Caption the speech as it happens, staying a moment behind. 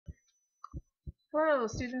Hello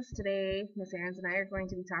students, today Miss Aarons and I are going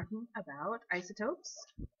to be talking about isotopes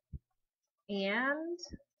and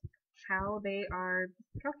how they are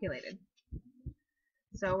calculated.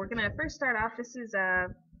 So we're going to first start off, this is a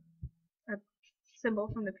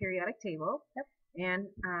symbol from the periodic table. Yep.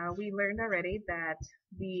 And we learned already that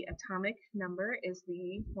the atomic number is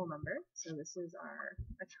the whole number. So this is our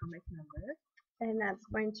atomic number. And that's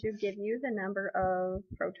going to give you the number of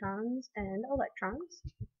protons and electrons,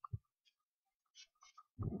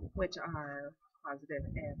 which are positive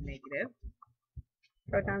and negative.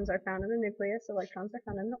 Protons are found in the nucleus, electrons are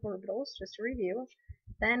found in the orbitals, just to review.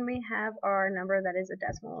 Then we have our number that is a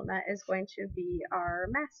decimal, and that is going to be our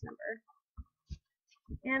mass number.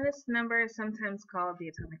 And this number is sometimes called the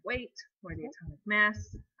atomic weight or the atomic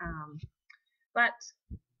mass, but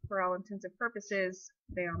for all intents and purposes,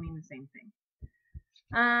 they all mean the same thing.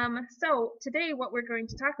 So today what we're going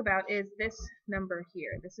to talk about is this number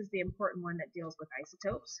here. This is the important one that deals with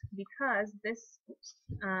isotopes, because this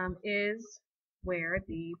is where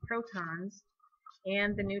the protons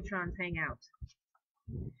and the neutrons hang out.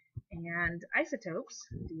 And isotopes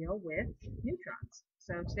deal with neutrons.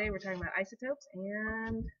 So today we're talking about isotopes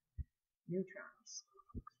and neutrons.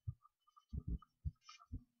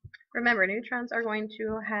 Remember, neutrons are going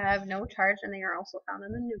to have no charge, and they are also found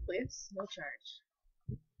in the nucleus. No charge.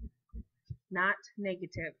 Not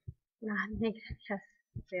negative. Not negative, yes.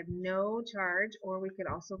 They have no charge, or we could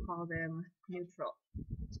also call them neutral.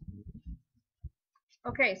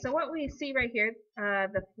 Okay, so what we see right here,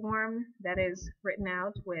 the form that is written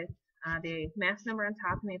out with the mass number on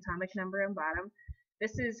top and the atomic number on bottom,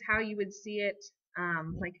 this is how you would see it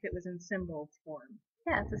like if it was in symbol form.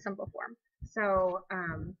 Yeah, it's a simple form. So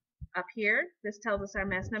up here, this tells us our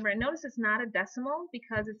mass number. And notice it's not a decimal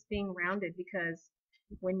because it's being rounded, because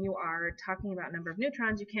when you are talking about number of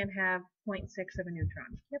neutrons, you can't have 0.6 of a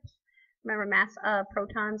neutron. Yep. Remember, mass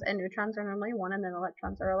protons and neutrons are normally 1, and then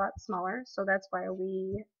electrons are a lot smaller, so that's why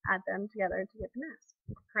we add them together to get the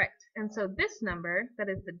mass. Correct. And so this number, that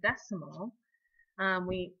is the decimal,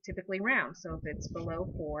 we typically round. So if it's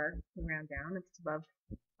below 4, we round down. If it's above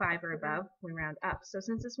 5 or above, we round up. So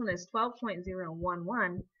since this one is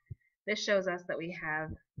 12.011, this shows us that we have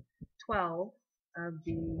 12 of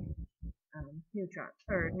the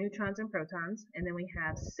neutrons and protons, and then we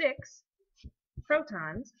have 6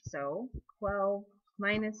 protons, so 12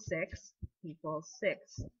 minus 6 equals 6.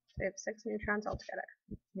 So we have 6 neutrons altogether.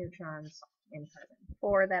 Neutrons in carbon.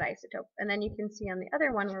 For that isotope. And then you can see on the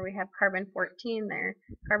other one where we have carbon-14 there.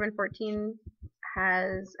 Carbon-14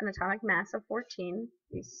 has an atomic mass of 14.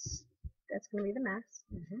 That's going to be the mass.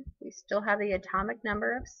 We still have the atomic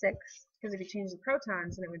number of 6. Because if you change the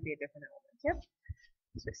protons, then it would be a different element. Yep.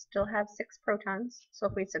 So we still have 6 protons. So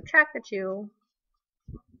if we subtract the 2,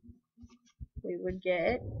 we would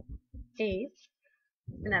get 8.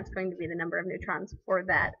 And that's going to be the number of neutrons for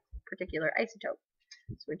that particular isotope.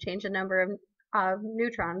 So we change the number of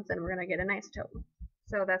neutrons, and we're going to get an isotope.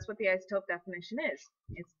 So that's what the isotope definition is.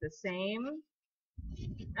 It's the same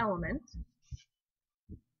element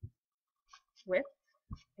with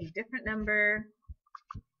a different number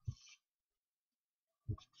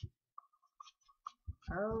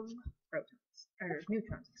of protons, or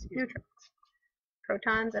neutrons, excuse me. Neutrons.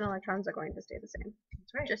 Protons and electrons are going to stay the same.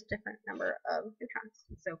 That's right. Just different number of neutrons.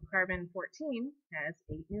 So carbon-14 has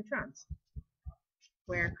 8 neutrons,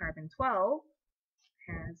 where carbon-12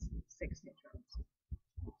 has 6 neutrons.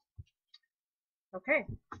 Okay,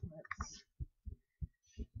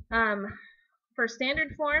 for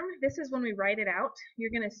standard form, this is when we write it out.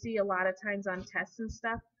 You're going to see a lot of times on tests and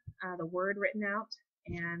stuff, the word written out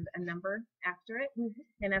and a number after it,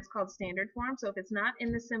 and that's called standard form. So if it's not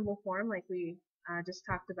in the symbol form, like we just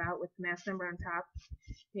talked about with the mass number on top,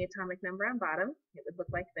 the atomic number on bottom, it would look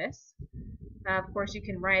like this. Of course, you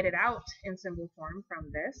can write it out in symbol form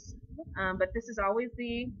from this, but this is always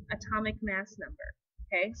the atomic mass number.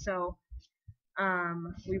 Okay, so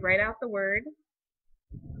we write out the word.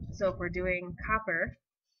 So if we're doing copper,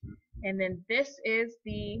 and then this is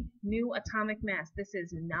the new atomic mass. This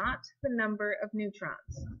is not the number of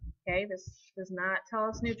neutrons. Okay, this does not tell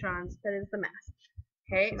us neutrons. That is the mass.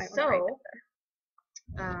 Okay, so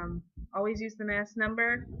always use the mass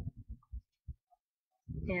number,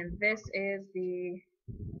 and this is the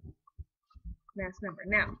mass number.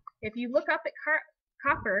 Now, if you look up at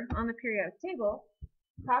copper on the periodic table,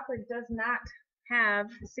 copper does not have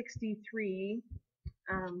 63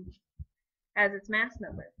 as its mass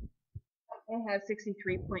number. It has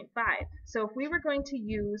 63.5. So if we were going to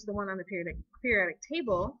use the one on the periodic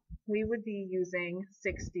table, we would be using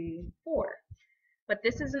 64. But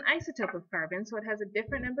this is an isotope of carbon, so it has a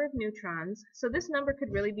different number of neutrons. So this number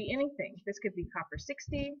could really be anything. This could be copper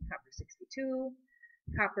 60, copper 62,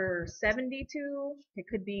 copper 72. It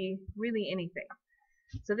could be really anything.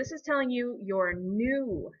 So this is telling you your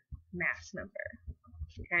new mass number,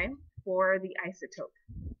 okay, for the isotope.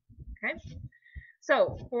 Okay.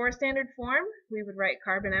 So for standard form, we would write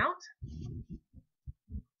carbon out,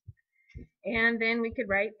 and then we could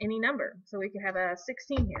write any number. So we could have a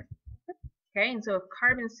 16 here. Okay, and so if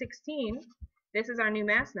carbon 16, this is our new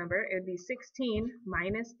mass number, it would be 16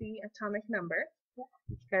 minus the atomic number,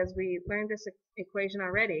 because we learned this equation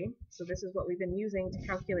already, so this is what we've been using to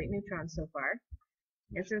calculate neutrons so far.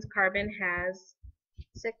 And since carbon has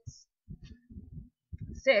six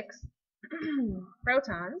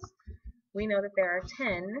protons, we know that there are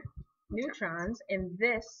 10 neutrons in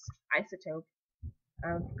this isotope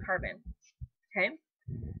of carbon. Okay,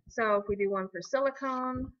 so if we do one for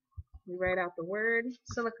silicon, we write out the word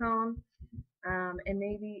silicone, and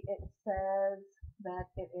maybe it says that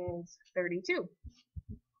it is 32.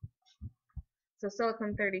 So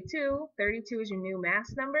silicon 32, 32 is your new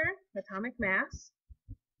mass number, atomic mass,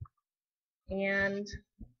 and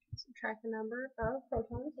Subtract the number of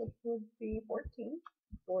protons, which would be 14.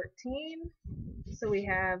 14. So we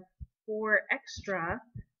have 4 extra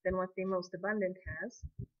than what the most abundant has,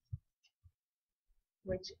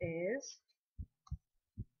 which is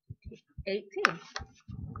 18.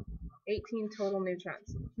 18 total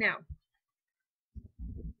neutrons. Now,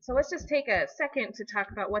 so let's just take a second to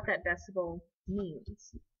talk about what that decimal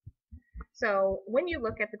means. So when you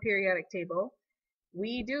look at the periodic table,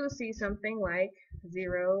 we do see something like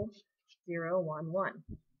 0, 0, 1, 1.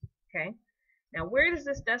 Okay? Now, where does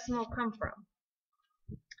this decimal come from?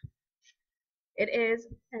 It is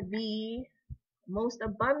the most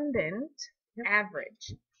abundant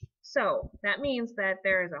average. So that means that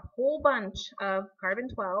there is a whole bunch of carbon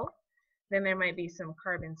 12, then there might be some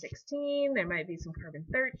carbon 16, there might be some carbon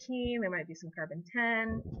 13, there might be some carbon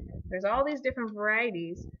 10. There's all these different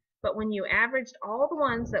varieties, but when you averaged all the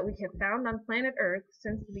ones that we have found on planet Earth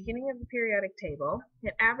since the beginning of the periodic table,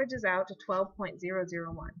 it averages out to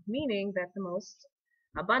 12.001, meaning that the most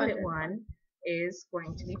abundant one is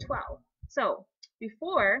going to be 12. So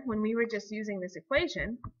before, when we were just using this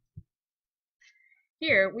equation,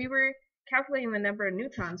 here we were calculating the number of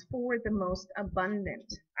neutrons for the most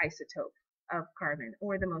abundant isotope of carbon,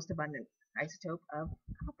 or the most abundant isotope of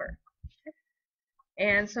copper.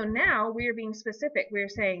 And so now we are being specific. We are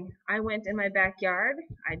saying, I went in my backyard,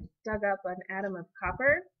 I dug up an atom of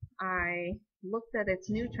copper, I looked at its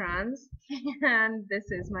neutrons, and this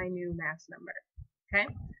is my new mass number.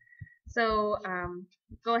 Okay? So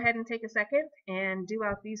go ahead and take a second and do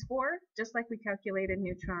out these 4, just like we calculated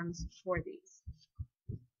neutrons for these.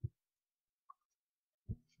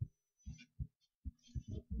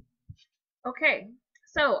 Okay,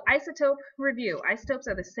 so isotope review. Isotopes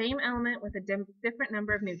are the same element with a different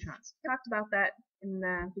number of neutrons. We talked about that in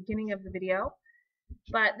the beginning of the video,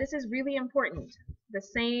 but this is really important. The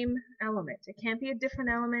same element. It can't be a different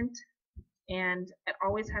element, and it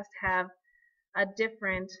always has to have a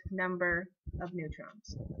different number of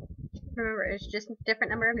neutrons. Remember, it's just a different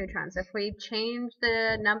number of neutrons. If we change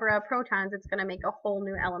the number of protons, it's going to make a whole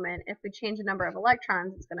new element. If we change the number of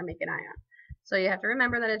electrons, it's going to make an ion. So you have to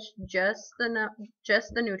remember that it's just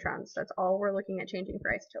the neutrons. That's all we're looking at changing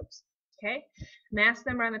for isotopes. Okay. Mass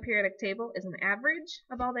number on the periodic table is an average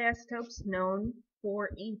of all the isotopes known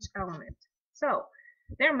for each element. So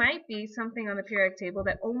there might be something on the periodic table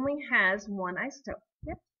that only has one isotope.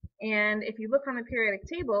 Yep. And if you look on the periodic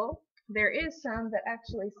table, there is some that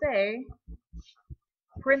actually say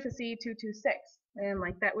parenthesis 226. And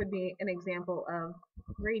like that would be an example of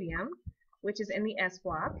radium, which is in the S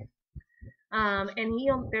block. And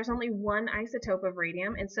there's only one isotope of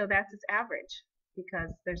radium, and so that's its average,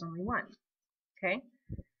 because there's only one. Okay.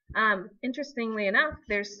 Interestingly enough,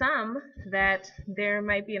 there's some that there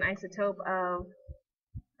might be an isotope of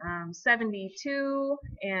 72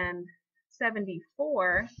 and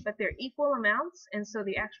 74, but they're equal amounts, and so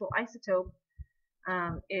the actual isotope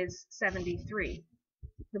is 73.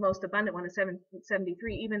 The most abundant one is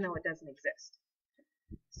 73, even though it doesn't exist.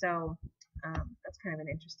 So that's kind of an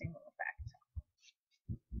interesting little fact.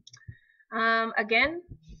 Again,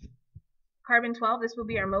 carbon 12, this will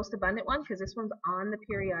be our most abundant one because this one's on the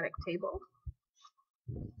periodic table.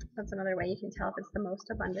 That's another way you can tell if it's the most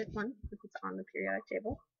abundant one, if it's on the periodic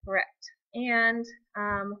table. Correct. And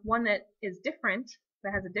one that is different,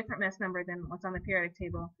 that has a different mass number than what's on the periodic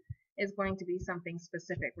table, is going to be something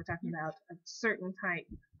specific. We're talking about a certain type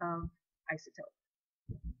of isotope.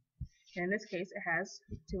 And in this case, it has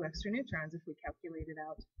 2 extra neutrons if we calculated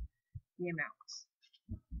out the amounts.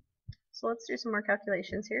 So let's do some more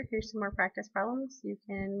calculations here. Here's some more practice problems. You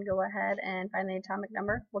can go ahead and find the atomic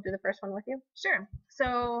number. We'll do the first one with you. Sure.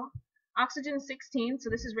 So oxygen 16,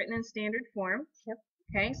 so this is written in standard form. Yep.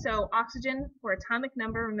 Okay, so oxygen for atomic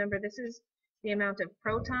number, remember this is the amount of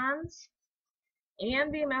protons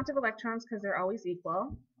and the amount of electrons because they're always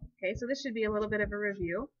equal. Okay, so this should be a little bit of a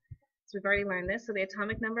review. So we've already learned this. So the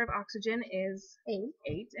atomic number of oxygen is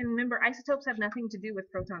 8. And remember, isotopes have nothing to do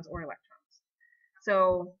with protons or electrons.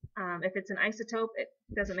 So if it's an isotope, it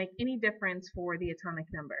doesn't make any difference for the atomic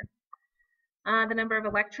number. The number of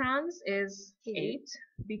electrons is 8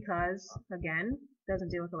 because, again, it doesn't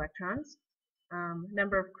deal with electrons.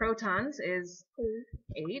 Number of protons is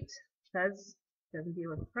 8 because it doesn't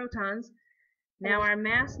deal with protons. Now our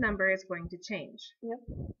mass number is going to change. Yep.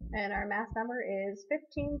 And our mass number is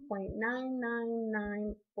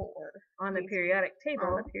 15.9994 on the periodic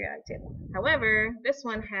table. However, this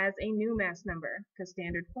one has a new mass number because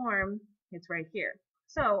standard form, it's right here.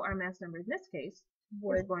 So our mass number in this case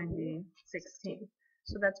is going to be 16.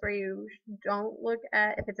 So that's where you don't look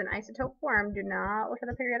at, if it's an isotope form, do not look at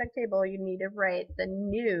the periodic table. You need to write the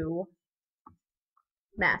new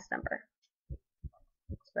mass number.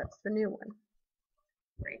 So that's the new one.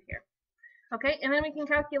 Right here. Okay, and then we can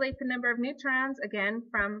calculate the number of neutrons, again,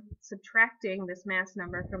 from subtracting this mass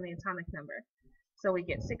number from the atomic number. So we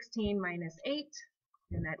get 16 minus 8,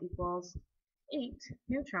 and that equals 8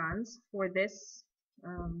 neutrons for this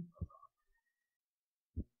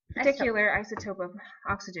particular isotope of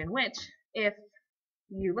oxygen, which, if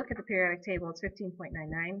you look at the periodic table, it's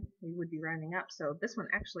 15.99. We would be rounding up, so this one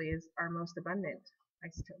actually is our most abundant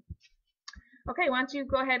isotope. Okay, why don't you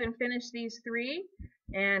go ahead and finish these 3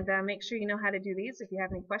 and make sure you know how to do these. If you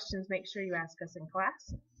have any questions, make sure you ask us in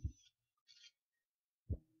class.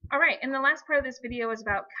 Alright, and the last part of this video is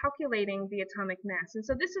about calculating the atomic mass. And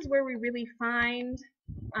so this is where we really find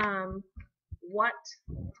what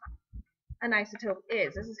an isotope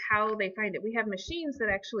is. This is how they find it. We have machines that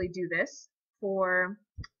actually do this for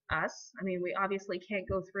us. I mean, we obviously can't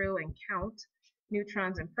go through and count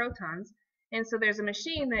neutrons and protons. And so there's a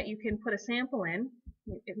machine that you can put a sample in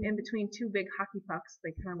between 2 big hockey pucks.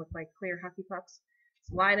 They kind of look like clear hockey pucks.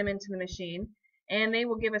 Slide them into the machine, and they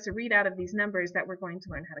will give us a readout of these numbers that we're going to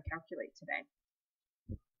learn how to calculate today.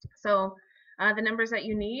 So the numbers that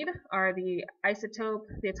you need are the isotope,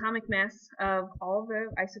 the atomic mass of all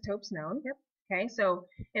the isotopes known. Yep. Okay, so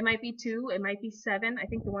it might be 2, it might be 7. I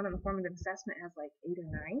think the one on the formative assessment has like 8 or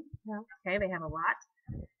 9. Yeah. Okay, they have a lot.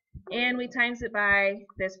 And we times it by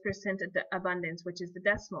this percent abundance, which is the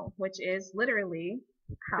decimal, which is literally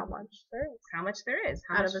how much there is. How much there is.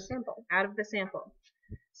 Out of the sample. Out of the sample.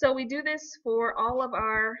 So we do this for all of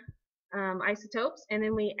our isotopes, and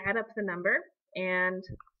then we add up the number, and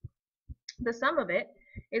the sum of it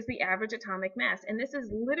is the average atomic mass. And this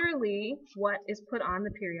is literally what is put on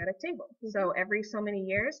the periodic table. So every so many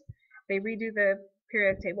years, they redo the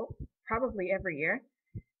periodic table, probably every year.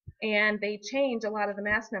 And they change a lot of the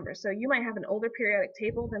mass numbers. So you might have an older periodic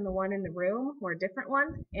table than the one in the room, or a different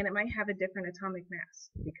one, and it might have a different atomic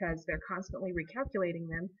mass because they're constantly recalculating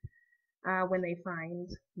them when they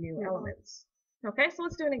find new elements. Okay, so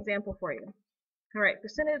let's do an example for you. All right,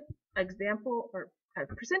 percent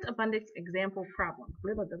abundance example problem.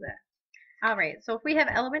 Blah, blah, blah, blah. All right, so if we have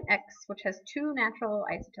element X, which has 2 natural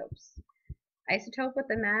isotopes, isotope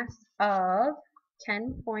with a mass of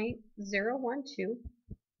 10.012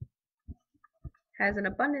 has an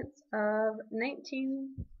abundance of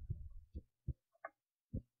 19.91%.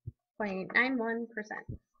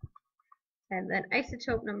 And then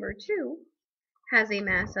isotope number 2 has a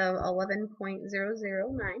mass of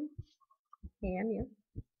 11.009 AMU.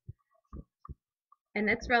 And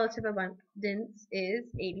its relative abundance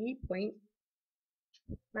is 11.00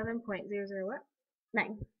 what?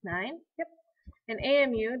 9. 9? Yep. And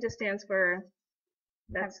AMU just stands for,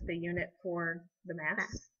 that's the unit for the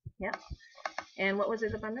mass. Yep. And what was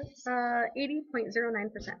its abundance? 80.09%.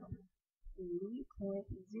 80.09%.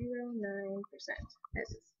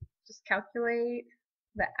 Just calculate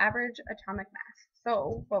the average atomic mass.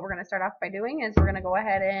 So what we're going to start off by doing is we're going to go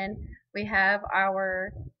ahead and we have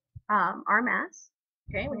our mass.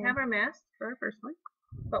 Okay, we have our mass for our first one,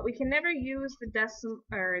 but we can never use the decimal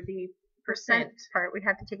or the percent part. We'd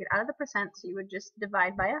have to take it out of the percent, so you would just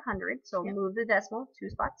divide by 100. So move the decimal 2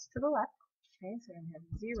 spots to the left. Okay, so I have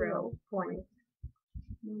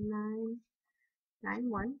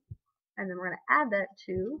 0.991, and then we're going to add that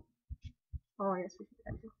to. Oh, I guess we should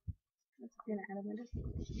add to. Let's add a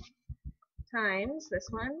decimal. Times this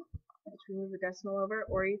one, which we move the decimal over,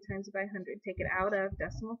 or you times it by 100. Take it out of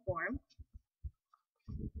decimal form.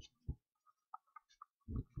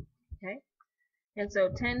 Okay, And so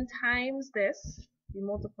 10 times this, you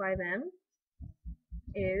multiply them,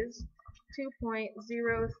 is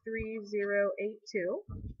 2.03082.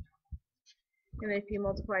 And if you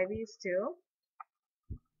multiply these two,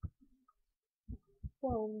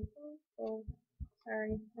 Whoa. Oh,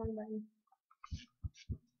 sorry, wrong button.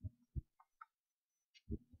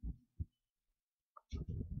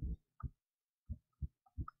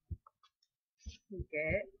 you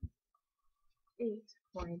get 8.817108.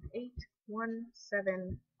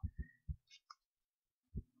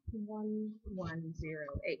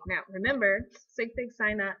 Now remember, sig fig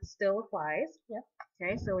sign that still applies. Yep.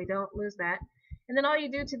 Okay, so we don't lose that. And then all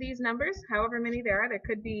you do to these numbers, however many there are, there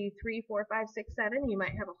could be 3, 4, 5, 6, 7. You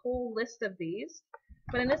might have a whole list of these.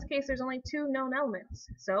 But in this case, there's only 2 known elements.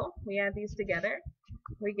 So we add these together.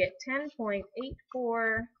 We get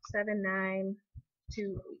 10.847928.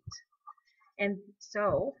 And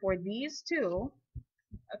so for these two,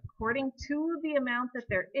 according to the amount that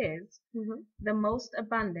there is, the most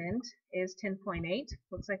abundant is 10.8.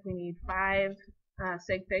 Looks like we need 5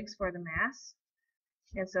 sig figs for the mass.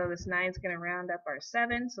 And so this 9 is going to round up our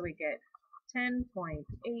 7, so we get 10.848.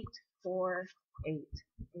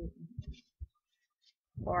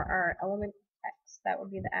 For our element X, that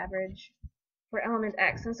would be the average. For element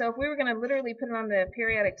X. And so if we were going to literally put it on the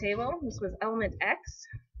periodic table, this was element X.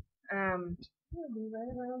 It would be right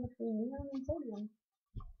around between neon and sodium.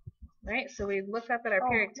 Right, so we look up at our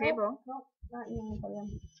periodic table. No, not neon and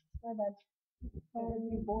sodium. My bad.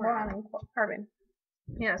 And Boron and carbon.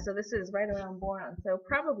 Yeah, so this is right around boron. So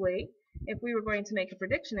probably, if we were going to make a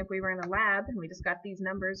prediction, if we were in a lab and we just got these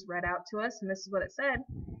numbers read out to us, and this is what it said,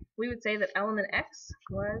 we would say that element X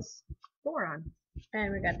was boron.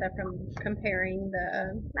 And we got that from comparing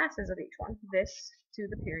the masses of each one. This to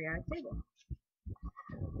the periodic table.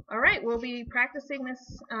 All right, we'll be practicing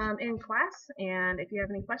this in class, and if you have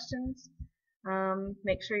any questions,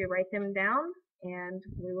 make sure you write them down, and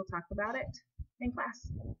we will talk about it in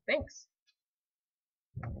class. Thanks.